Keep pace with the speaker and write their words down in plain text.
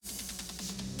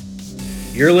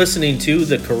You're listening to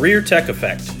The Career Tech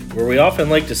Effect, where we often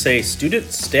like to say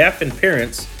students, staff, and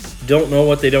parents don't know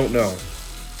what they don't know.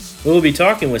 We'll be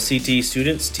talking with CTE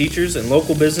students, teachers, and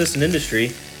local business and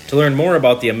industry to learn more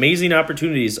about the amazing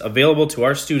opportunities available to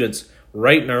our students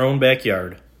right in our own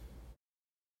backyard.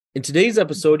 In today's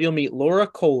episode, you'll meet Laura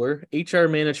Kohler, HR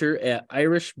Manager at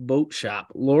Irish Boat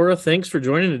Shop. Laura, thanks for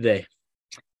joining today.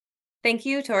 Thank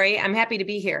you, Tori. I'm happy to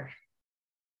be here.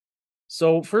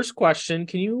 So first question,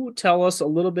 can you tell us a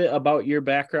little bit about your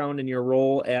background and your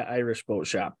role at Irish Boat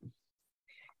Shop?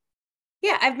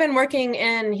 Yeah, I've been working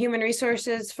in human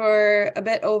resources for a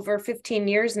bit over 15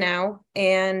 years now.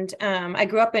 And I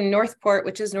grew up in Northport,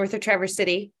 which is north of Traverse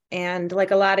City. And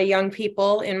like a lot of young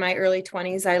people in my early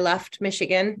 20s, I left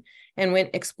Michigan and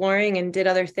went exploring and did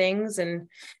other things. And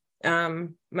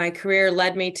my career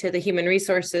led me to the human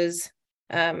resources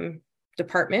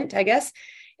department, I guess.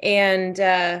 And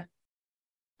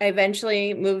I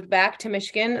eventually moved back to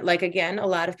Michigan, like, again, a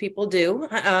lot of people do.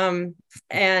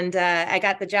 And I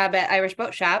got the job at Irish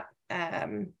Boat Shop.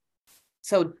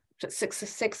 So six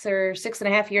and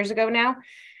a half years ago now.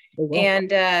 Oh, wow.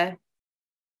 And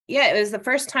it was the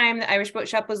first time that Irish Boat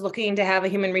Shop was looking to have a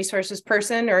human resources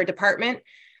person or a department,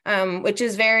 which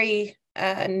is very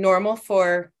normal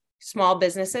for small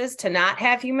businesses to not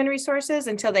have human resources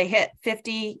until they hit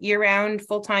 50 year-round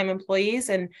full-time employees.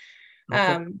 And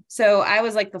so I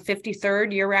was like the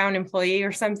 53rd year-round employee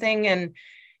or something. And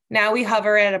now we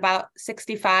hover at about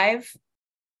 65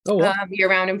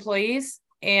 year-round employees.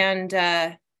 And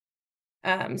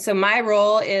so my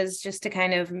role is just to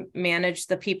kind of manage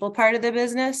the people part of the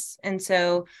business. And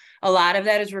so a lot of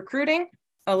that is recruiting.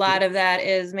 A lot of that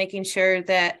is making sure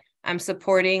that I'm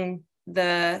supporting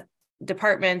the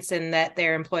departments and that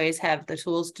their employees have the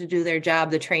tools to do their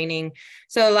job, the training.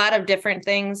 So a lot of different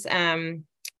things.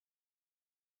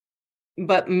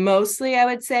 But mostly I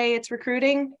would say it's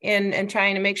recruiting and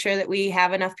trying to make sure that we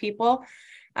have enough people.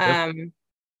 And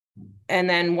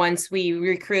then once we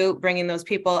recruit, bringing those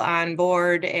people on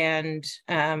board and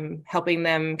helping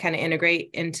them kind of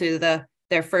integrate into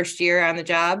their first year on the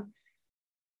job.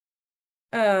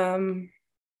 So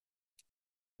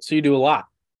you do a lot,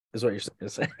 is what you're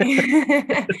saying.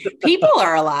 People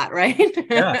are a lot, right?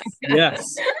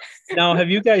 Yes. Now, have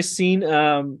you guys seen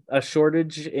a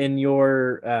shortage in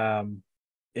your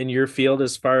field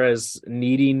as far as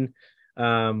needing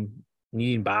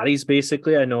bodies?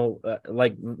 Basically, I know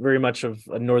like very much of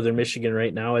northern Michigan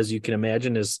right now, as you can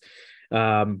imagine, is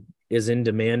in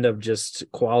demand of just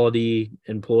quality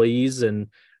employees. And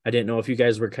I didn't know if you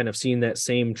guys were kind of seeing that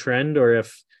same trend or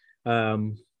if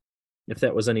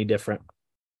that was any different.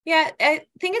 Yeah, I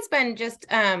think it's been just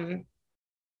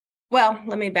well,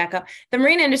 let me back up. The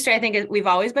marine industry, I think we've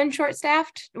always been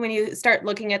short-staffed. When you start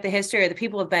looking at the history, or the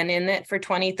people have been in it for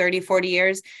 20, 30, 40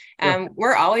 years.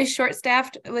 We're always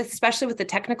short-staffed, especially with the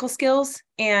technical skills.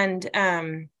 And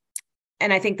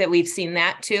I think that we've seen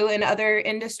that too in other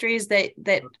industries that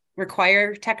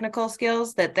require technical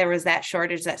skills, that there was that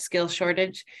shortage, that skill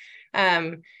shortage.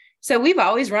 So we've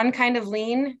always run kind of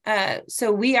lean.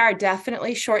 So we are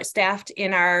definitely short-staffed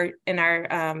in our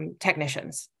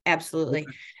technicians. Absolutely.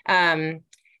 In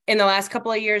the last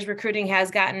couple of years, recruiting has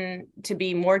gotten to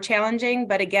be more challenging,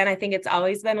 but again, I think it's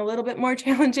always been a little bit more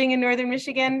challenging in northern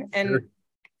Michigan, and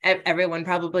everyone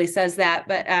probably says that,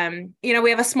 but we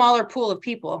have a smaller pool of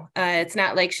people. It's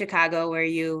not like Chicago where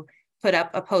you put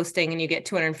up a posting and you get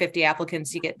 250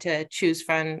 applicants you get to choose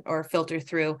from or filter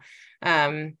through.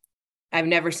 I've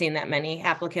never seen that many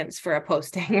applicants for a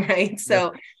posting, right?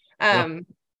 So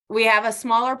we have a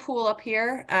smaller pool up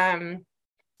here.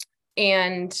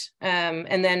 And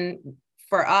then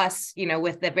for us,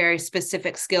 with the very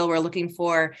specific skill we're looking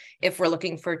for, if we're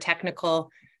looking for technical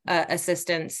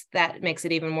assistance, that makes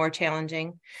it even more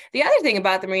challenging. The other thing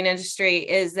about the marine industry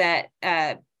is that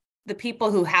the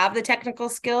people who have the technical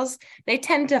skills, they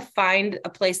tend to find a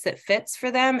place that fits for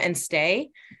them and stay.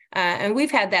 And we've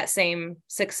had that same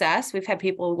success. We've had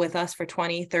people with us for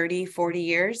 20, 30, 40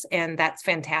 years, and that's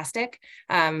fantastic.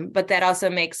 But that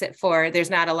also makes it there's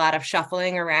not a lot of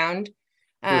shuffling around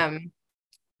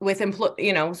with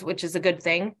which is a good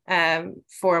thing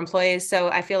for employees. So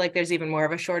I feel like there's even more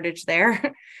of a shortage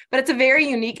there. But it's a very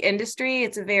unique industry.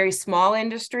 It's a very small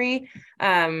industry,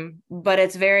 but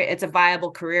it's a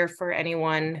viable career for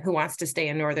anyone who wants to stay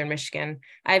in northern Michigan.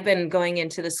 I've been going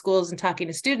into the schools and talking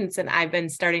to students, and I've been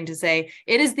starting to say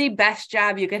it is the best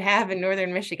job you could have in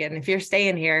northern Michigan if you're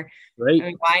staying here. Right? I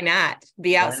mean, why not?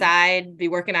 Be outside, be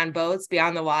working on boats, be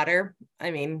on the water.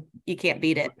 I mean, you can't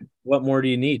beat it. What more do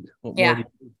you need?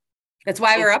 That's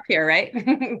why we're up here, right?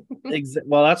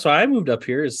 Well, that's why I moved up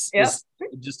here is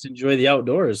just enjoy the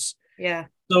outdoors. Yeah.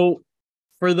 So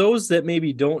For those that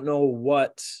maybe don't know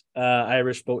what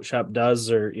Irish Boat Shop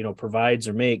does or provides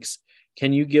or makes,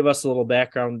 can you give us a little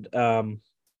background?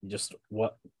 Just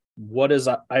what does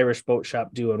Irish Boat Shop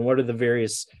do, and what are the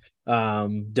various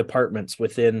departments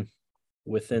within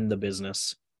the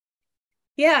business?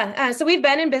 Yeah, so we've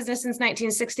been in business since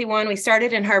 1961. We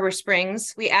started in Harbor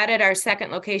Springs. We added our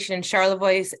second location in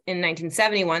Charlevoix in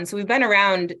 1971. So we've been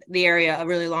around the area a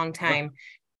really long time.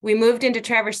 We moved into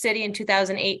Traverse City in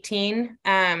 2018,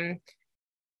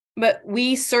 but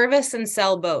we service and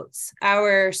sell boats.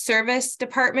 Our service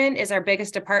department is our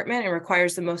biggest department and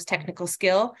requires the most technical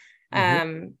skill.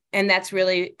 And that's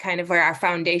really kind of where our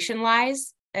foundation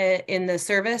lies in the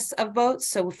service of boats.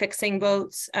 So fixing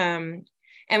boats. And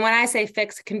when I say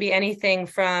fix, it can be anything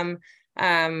from,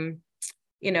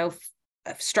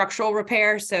 structural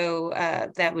repair. So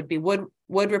that would be wood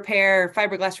repair,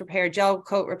 fiberglass repair, gel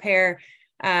coat repair.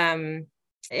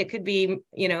 It could be,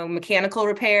 mechanical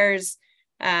repairs,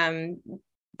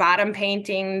 bottom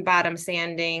painting, bottom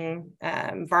sanding,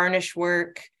 varnish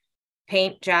work,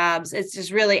 paint jobs. It's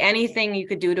just really anything you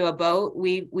could do to a boat,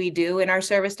 we do in our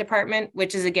service department,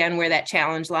 which is again where that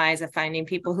challenge lies of finding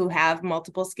people who have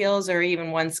multiple skills or even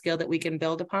one skill that we can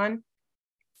build upon.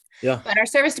 Yeah. But our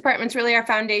service department's really our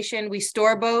foundation. We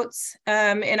store boats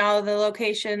in all of the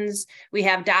locations. We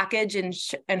have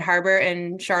dockage and harbor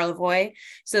in Charlevoix.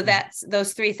 So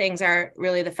those three things are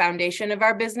really the foundation of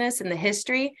our business and the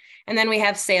history. And then we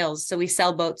have sales. So we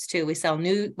sell boats too. We sell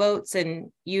new boats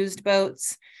and used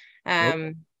boats.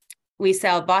 We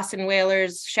sell Boston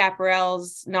whalers,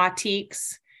 chaparrals,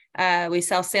 nautiques. We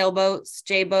sell sailboats,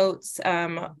 J boats,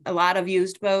 a lot of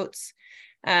used boats.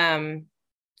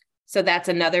 So that's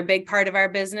another big part of our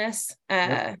business.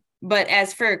 But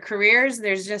as for careers,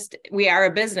 we are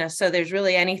a business. So there's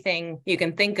really anything you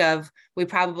can think of. We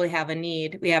probably have a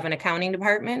need. We have an accounting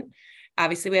department.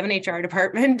 Obviously, we have an HR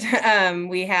department.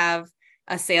 We have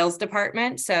a sales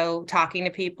department. So talking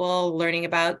to people, learning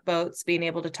about boats, being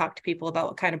able to talk to people about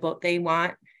what kind of boat they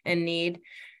want and need.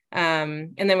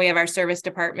 And then we have our service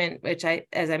department, which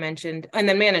as I mentioned, and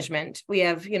then management. We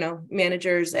have,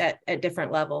 managers at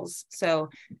different levels. So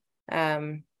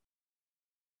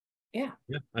yeah.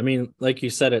 I mean, like you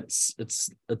said,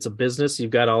 it's a business.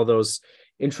 You've got all those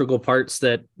integral parts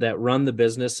that run the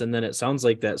business. And then it sounds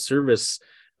like that service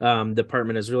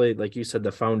department is really, like you said,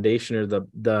 the foundation or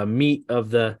the meat of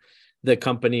the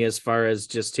company, as far as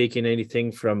just taking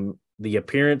anything from the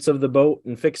appearance of the boat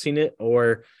and fixing it,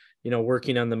 or,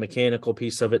 working on the mechanical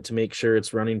piece of it to make sure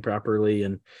it's running properly.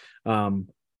 And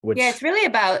it's really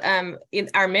about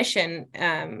our mission,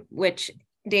 which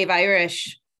Dave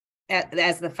Irish,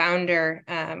 as the founder,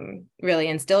 really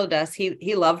instilled us.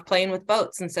 He loved playing with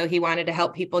boats. And so he wanted to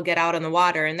help people get out on the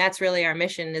water. And that's really our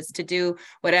mission, is to do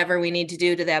whatever we need to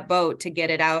do to that boat to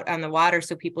get it out on the water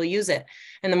so people use it.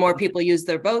 And the more people use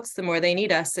their boats, the more they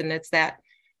need us. And it's that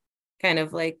kind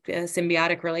of like a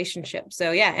symbiotic relationship.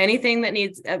 So yeah, anything that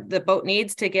the boat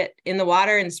needs to get in the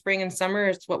water in spring and summer,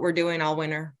 it's what we're doing all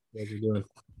winter. What you're doing.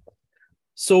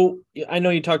 So I know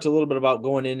you talked a little bit about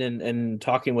going in and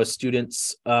talking with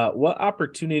students. What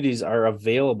opportunities are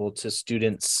available to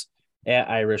students at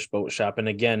Irish Boat Shop? And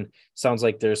again, sounds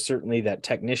like there's certainly that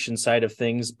technician side of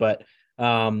things, but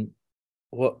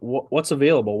what's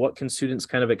available? What can students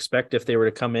kind of expect if they were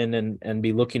to come in and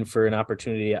be looking for an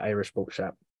opportunity at Irish Boat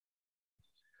Shop?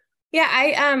 Yeah,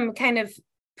 I kind of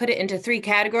put it into three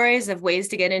categories of ways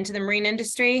to get into the marine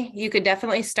industry. You could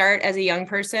definitely start as a young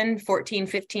person, 14,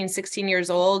 15, 16 years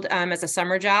old, as a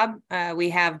summer job. We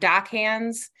have dock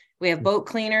hands, we have boat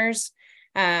cleaners.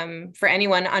 For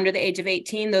anyone under the age of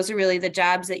 18, those are really the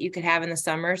jobs that you could have in the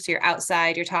summer. So you're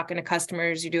outside, you're talking to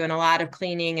customers, you're doing a lot of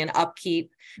cleaning and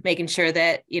upkeep, making sure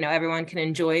that, everyone can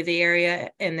enjoy the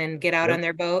area and then get out on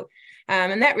their boat.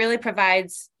 And that really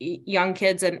provides young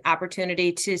kids an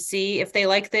opportunity to see if they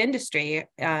like the industry,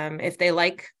 if they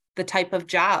like the type of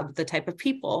job, the type of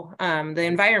people, the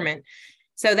environment.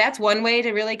 So that's one way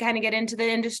to really kind of get into the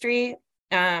industry,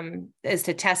 is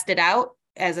to test it out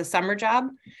as a summer job.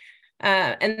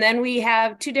 And then we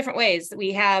have two different ways.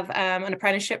 We have an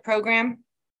apprenticeship program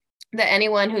that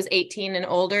anyone who's 18 and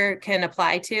older can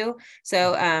apply to.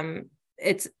 So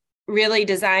it's really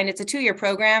designed, it's a 2-year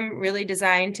program, really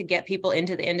designed to get people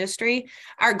into the industry.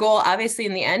 Our goal, obviously,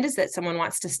 in the end, is that someone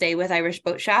wants to stay with Irish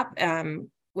Boat Shop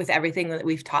with everything that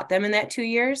we've taught them in that 2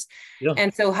 years. Yeah.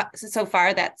 And so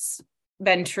far, that's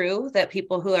been true, that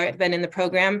people who have been in the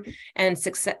program and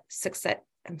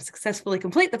successfully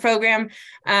complete the program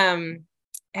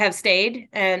have stayed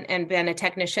and been a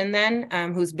technician then,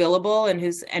 who's billable and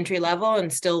who's entry level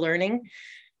and still learning.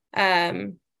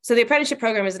 So the apprenticeship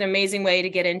program is an amazing way to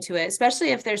get into it, especially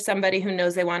if there's somebody who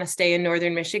knows they want to stay in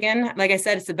Northern Michigan. Like I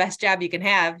said, it's the best job you can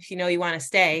have if you know you want to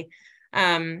stay.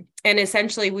 And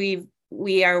essentially,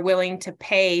 we are willing to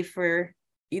pay for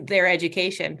their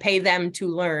education, pay them to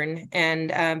learn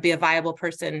and be a viable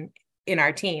person in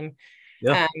our team.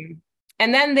 Yeah.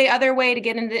 And then the other way to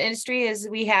get into the industry is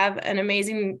we have an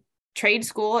amazing trade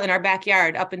school in our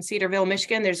backyard up in Cedarville,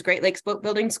 Michigan. There's Great Lakes Boat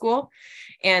Building School,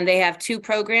 and they have 2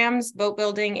 programs, boat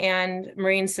building and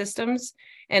marine systems.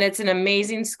 And it's an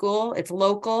amazing school. It's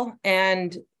local,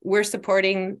 and we're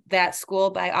supporting that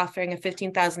school by offering a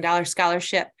 $15,000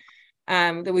 scholarship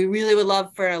that we really would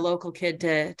love for a local kid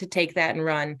to take that and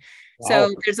run. Wow.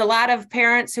 So there's a lot of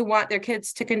parents who want their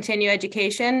kids to continue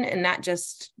education and not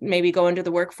just maybe go into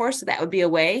the workforce. So that would be a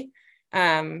way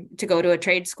to go to a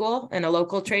trade school and a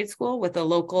local trade school with a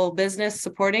local business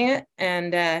supporting it.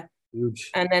 And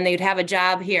then they'd have a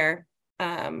job here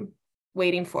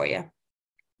waiting for you.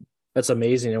 That's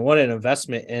amazing. And what an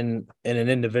investment in an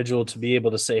individual to be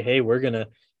able to say, hey, we're going to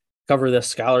cover this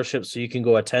scholarship so you can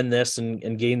go attend this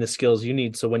and gain the skills you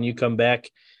need. So when you come back,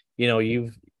 you know,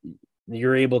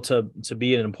 you're able to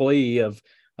be an employee of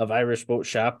Irish Boat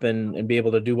Shop and be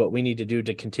able to do what we need to do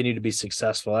to continue to be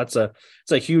successful. It's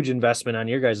a huge investment on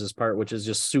your guys' part, which is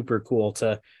just super cool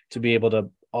to be able to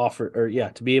offer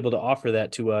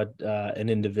that to an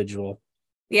individual.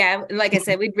 Yeah. Like I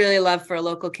said, we'd really love for a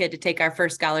local kid to take our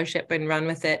first scholarship and run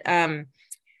with it.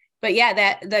 But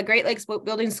yeah, the Great Lakes Boat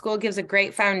Building School gives a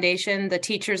great foundation. The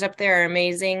teachers up there are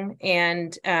amazing.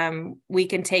 And we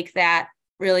can take that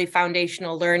really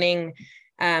foundational learning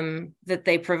that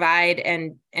they provide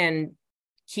and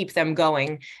keep them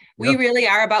going. We really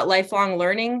are about lifelong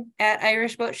learning at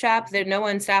Irish Boat Shop. That no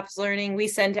one stops learning. We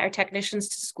send our technicians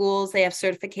to schools. They have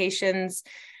certifications.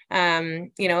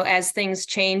 You know, as things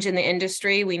change in the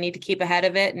industry, we need to keep ahead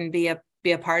of it and be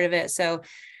a part of it. So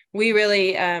we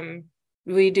really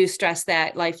we do stress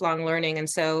that lifelong learning. And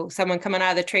so someone coming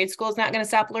out of the trade school is not going to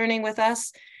stop learning with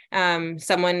us.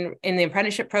 Someone in the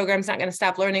apprenticeship program is not going to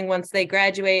stop learning once they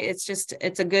graduate.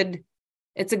 It's a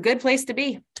good place to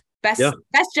be. Best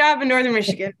job in Northern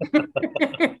Michigan.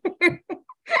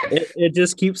 it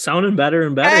just keeps sounding better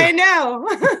and better. I know.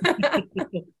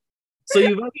 So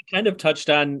you've already kind of touched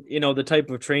on, you know, the type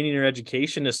of training or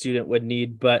education a student would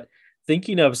need, but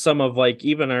thinking of some of like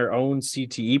even our own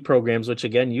CTE programs, which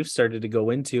again, you've started to go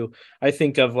into, I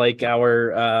think of like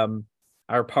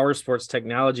our power sports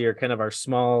technology or kind of it's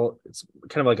kind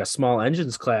of like a small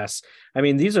engines class. I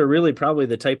mean, these are really probably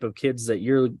the type of kids that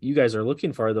you guys are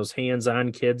looking for, those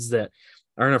hands-on kids that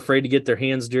aren't afraid to get their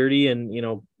hands dirty and,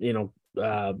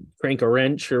 crank a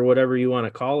wrench or whatever you want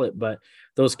to call it. But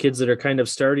those kids that are kind of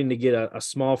starting to get a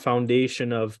small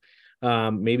foundation of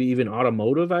maybe even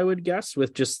automotive, I would guess,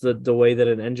 with just the way that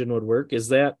an engine would work. Is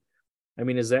that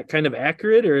kind of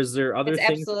accurate, or is there other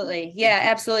things? Absolutely. Yeah,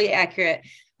 absolutely accurate.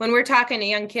 When we're talking to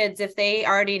young kids, if they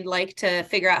already like to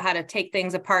figure out how to take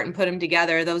things apart and put them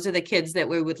together, those are the kids that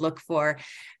we would look for.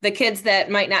 The kids that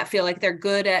might not feel like they're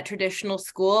good at traditional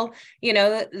school, you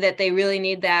know, that they really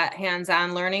need that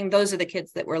hands-on learning. Those are the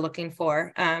kids that we're looking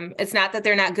for. It's not that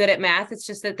they're not good at math. It's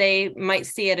just that they might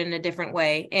see it in a different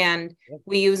way. And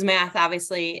we use math,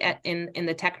 obviously, in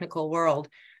the technical world.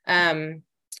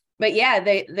 But yeah,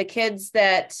 the kids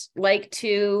that like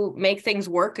to make things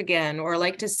work again, or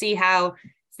like to see how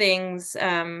things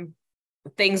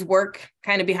work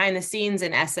kind of behind the scenes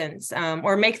in essence,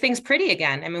 or make things pretty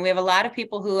again. I mean, we have a lot of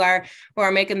people who are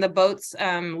making the boats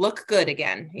look good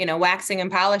again, you know, waxing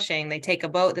and polishing. They take a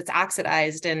boat that's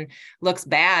oxidized and looks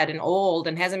bad and old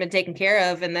and hasn't been taken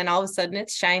care of, and then all of a sudden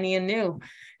it's shiny and new.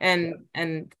 And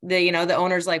the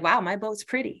owner's like, wow, my boat's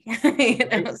pretty. So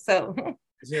I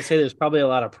was going to say, there's probably a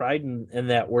lot of pride in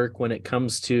that work when it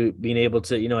comes to being able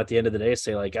to, you know, at the end of the day,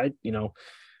 say like, I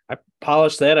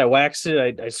polished that, I waxed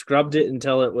it, I scrubbed it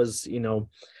until it was, you know,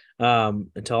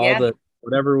 until all the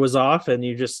whatever was off. And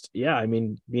you just,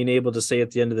 being able to say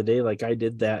at the end of the day, like I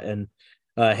did that and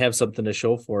have something to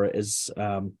show for it is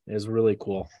really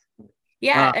cool.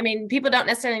 Yeah. I mean, people don't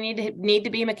necessarily need to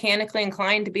be mechanically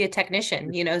inclined to be a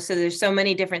technician, you know, so there's so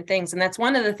many different things. And that's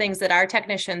one of the things that our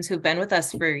technicians who've been with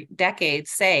us for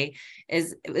decades say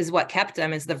is what kept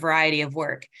them, is the variety of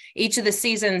work. Each of the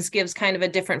seasons gives kind of a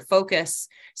different focus.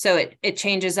 So it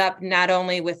changes up not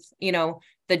only with, you know,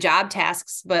 the job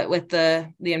tasks, but with the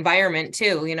environment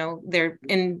too. You know, they're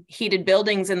in heated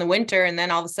buildings in the winter, and then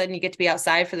all of a sudden you get to be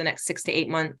outside for the next 6 to 8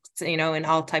 months, you know, in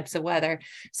all types of weather.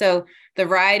 So the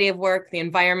variety of work, the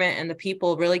environment, and the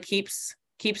people really keeps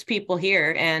people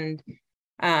here. And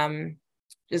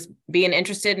just being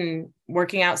interested in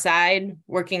working outside,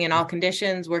 working in all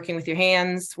conditions, working with your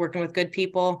hands, working with good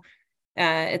people.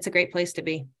 It's a great place to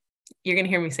be. You're going to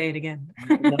hear me say it again.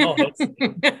 No,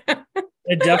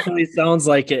 it definitely sounds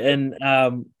like it. And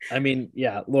I mean,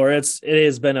 yeah, Laura, it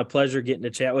has been a pleasure getting to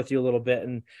chat with you a little bit.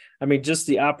 And I mean, just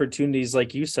the opportunities,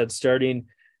 like you said, starting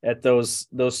at those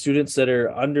students that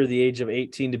are under the age of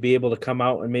 18 to be able to come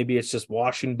out, and maybe it's just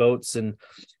washing boats and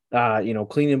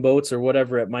cleaning boats or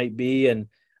whatever it might be. And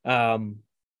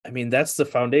I mean, that's the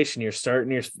foundation. You're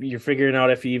figuring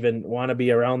out if you even want to be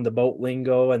around the boat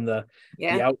lingo and the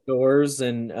outdoors,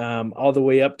 and all the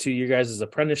way up to your guys'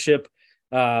 apprenticeship,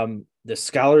 the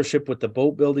scholarship with the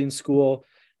boat building school,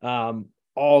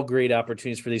 all great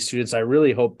opportunities for these students. I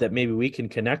really hope that maybe we can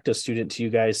connect a student to you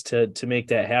guys to make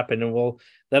that happen. And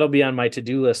that'll be on my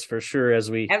to-do list for sure as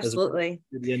we absolutely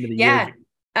at the end of the year.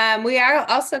 We are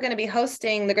also going to be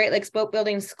hosting the Great Lakes Boat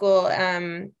Building School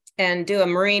and do a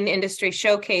marine industry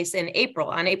showcase on April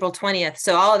 20th.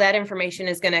 So all of that information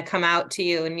is going to come out to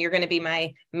you, and you're going to be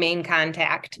my main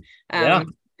contact.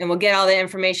 And we'll get all the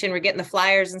information. We're getting the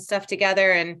flyers and stuff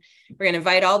together, and we're going to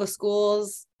invite all the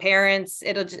schools, parents.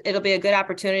 It'll be a good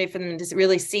opportunity for them to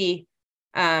really see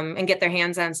and get their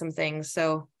hands on some things.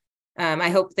 So I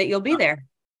hope that you'll be there.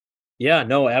 Yeah,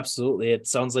 no, absolutely. It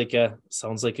sounds like a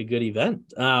good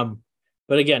event.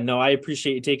 But again, no, I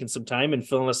appreciate you taking some time and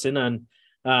filling us in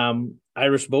on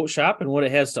Irish Boat Shop and what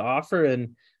it has to offer.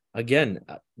 And again,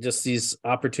 just these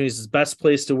opportunities. The best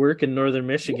place to work in Northern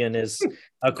Michigan is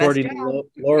according to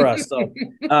Laura. So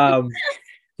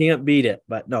can't beat it.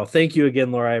 But no, thank you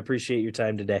again, Laura. I appreciate your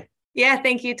time today. Yeah,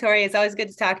 thank you, Tori. It's always good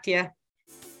to talk to you.